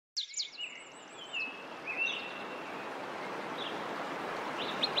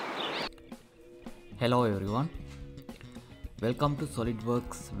Hello everyone, welcome to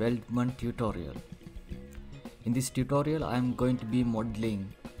SOLIDWORKS Weldment tutorial. In this tutorial I am going to be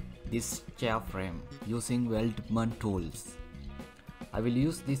modeling this chair frame using Weldment tools. I will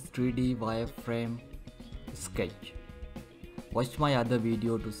use this 3D wireframe sketch. Watch my other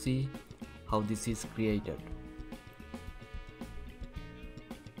video to see how this is created.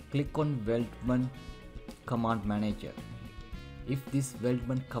 Click on Weldment command manager. If this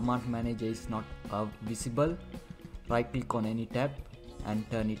Weldment command manager is not visible, right click on any tab and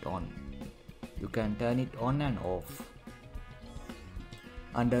turn it on. You can turn it on and off.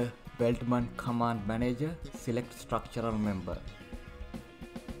 Under Weldment command manager, select structural member.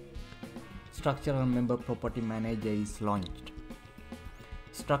 Structural member property manager is launched.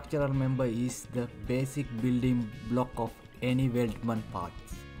 Structural member is the basic building block of any Weldment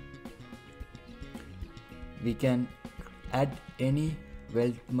parts. We can add any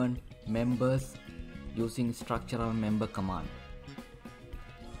Weldment members using structural member command.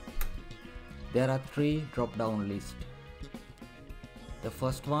 There are three drop down lists. The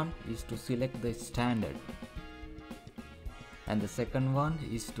first one is to select the standard, and the second one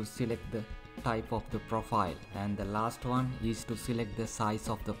is to select the type of the profile, and the last one is to select the size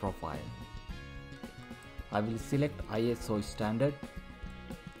of the profile. I will select ISO standard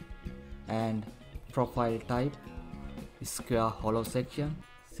and profile type square hollow section,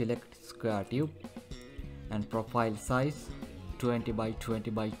 select square tube, and profile size 20 by 20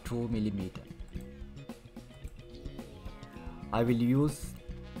 by 2 millimeter. I will use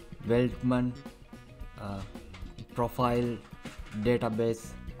Weldment profile database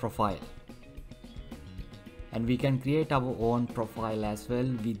profile, and we can create our own profile as well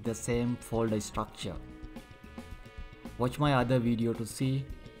with the same folder structure. Watch my other video to see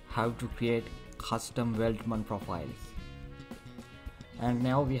how to create custom Weldment profiles. And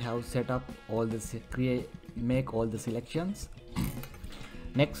now we have set up all the make all the selections.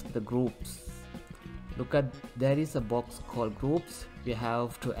 Next, the groups. Look at, there is a box called groups. We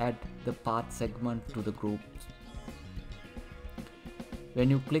have to add the part segment to the groups. When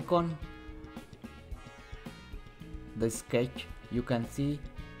you click on the sketch, you can see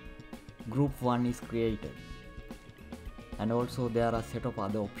group 1 is created, and also there are a set of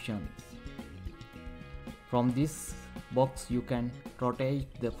other options. From this box you can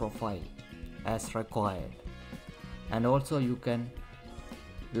rotate the profile as required, and also you can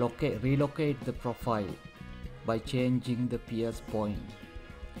relocate the profile by changing the pierce point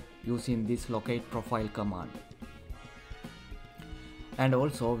using this locate profile command. And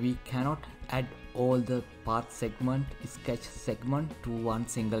also we cannot add all the part segment, sketch segment to one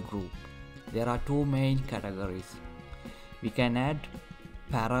single group. There are two main categories. We can add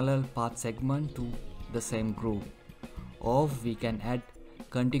parallel part segment to the same group, or we can add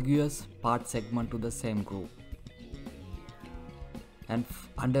contiguous part segment to the same group. And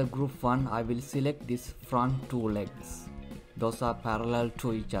under group 1 I will select this front two legs. Those are parallel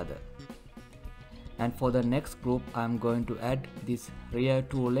to each other. And for the next group I am going to add this rear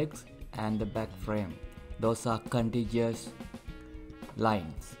two legs and the back frame. Those are contiguous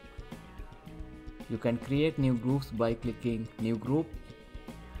lines. You can create new groups by clicking new group,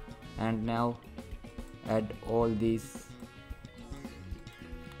 and now add all these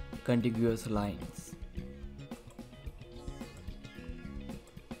contiguous lines.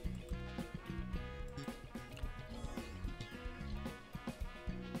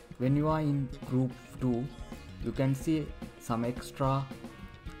 When you are in group 2, you can see some extra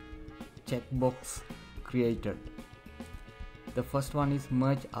checkbox created. The first one is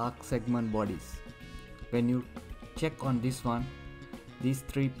merge arc segment bodies. When you check on this one, these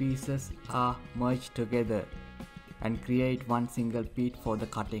three pieces are merged together and create one single piece for the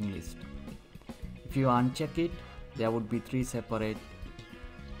cutting list. If you uncheck it, there would be three separate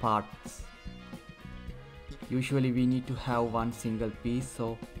parts. Usually we need to have one single piece,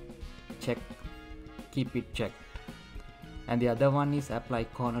 so keep it checked. And the other one is apply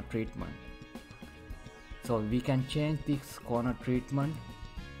corner treatment. So we can change this corner treatment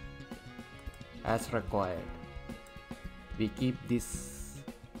as required. We keep this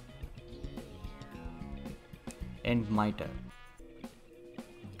end miter,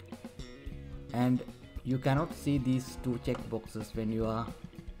 and you cannot see these two checkboxes when you are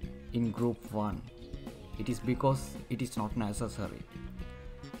in group 1. It is because it is not necessary.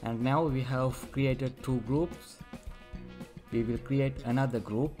 And now we have created two groups. We will create another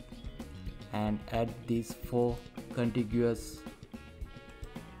group and add these 4 contiguous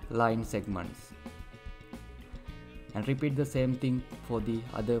line segments, and repeat the same thing for the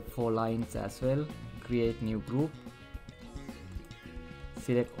other 4 lines as well. Create new group,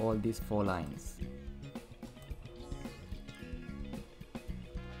 select all these 4 lines.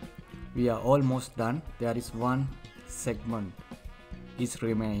 We are almost done. There is one segment is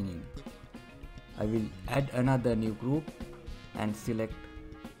remaining. I will add another new group and select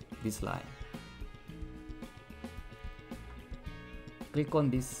this line. Click on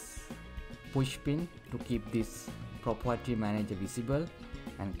this push pin to keep this property manager visible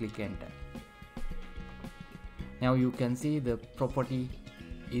and click enter. Now you can see the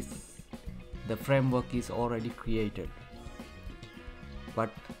framework is already created. But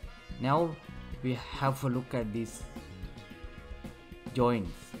now we have a look at these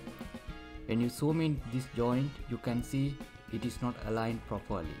joints. When you zoom in this joint, you can see it is not aligned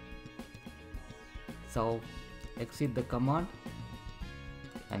properly. So exit the command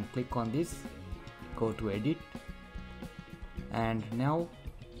and click on this, go to edit, and now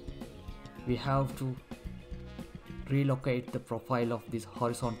we have to relocate the profile of this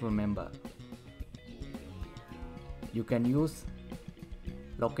horizontal member. You can use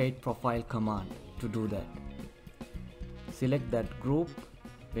locate profile command to do that. Select that group.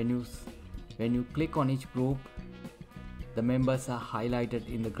 When you click on each group, the members are highlighted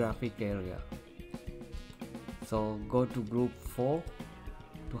in the graphic area. So go to group 4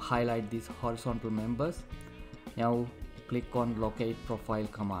 to highlight these horizontal members. Now click on locate profile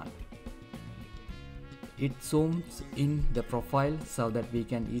command. It zooms in the profile so that we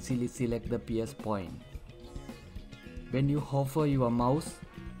can easily select the PS point. When you hover your mouse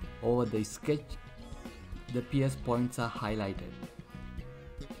over the sketch, the PS points are highlighted.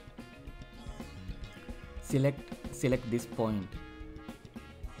 Select this point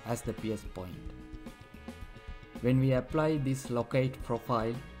as the PS point. When we apply this locate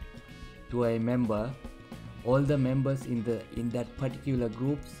profile to a member, all the members in that particular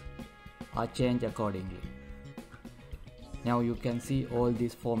groups are changed accordingly. Now you can see all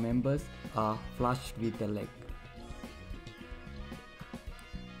these 4 members are flushed with the leg.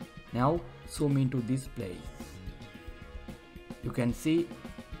 Now zoom into this place. You can see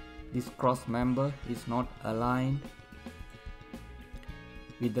this cross member is not aligned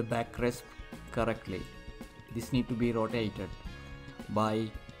with the backrest correctly. This needs to be rotated by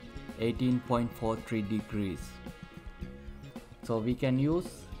 18.43 degrees. So we can use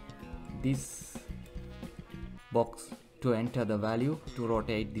this box to enter the value to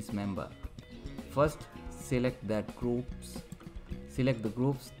rotate this member. First select the groups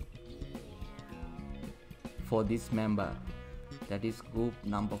for this member, that is group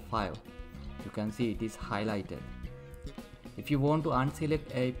number 5. You can see it is highlighted. If you want to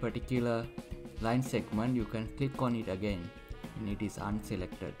unselect a particular line segment, you can click on it again and it is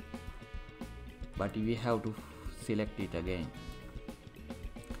unselected, but we have to select it again.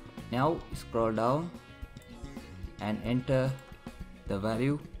 Now scroll down and enter the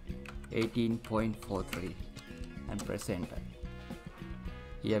value 18.43 and press enter.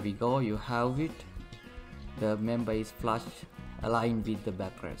 Here we go, you have it. The member is flush aligned with the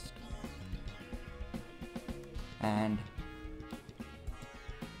backrest. And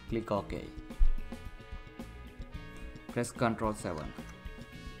click OK. Press Ctrl 7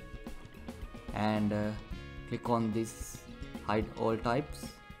 and click on this hide all types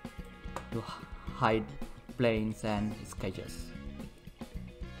to hide planes and sketches.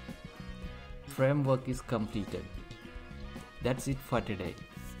 Framework is completed. That's it for today.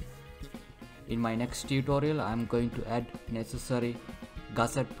 In my next tutorial, I am going to add necessary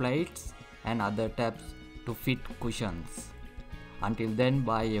gusset plates and other tabs to fit cushions. Until then,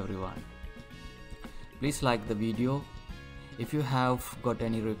 bye everyone. Please like the video. If you have got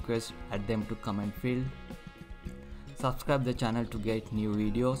any requests, add them to comment field. Subscribe the channel to get new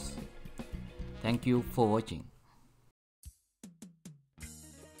videos. Thank you for watching.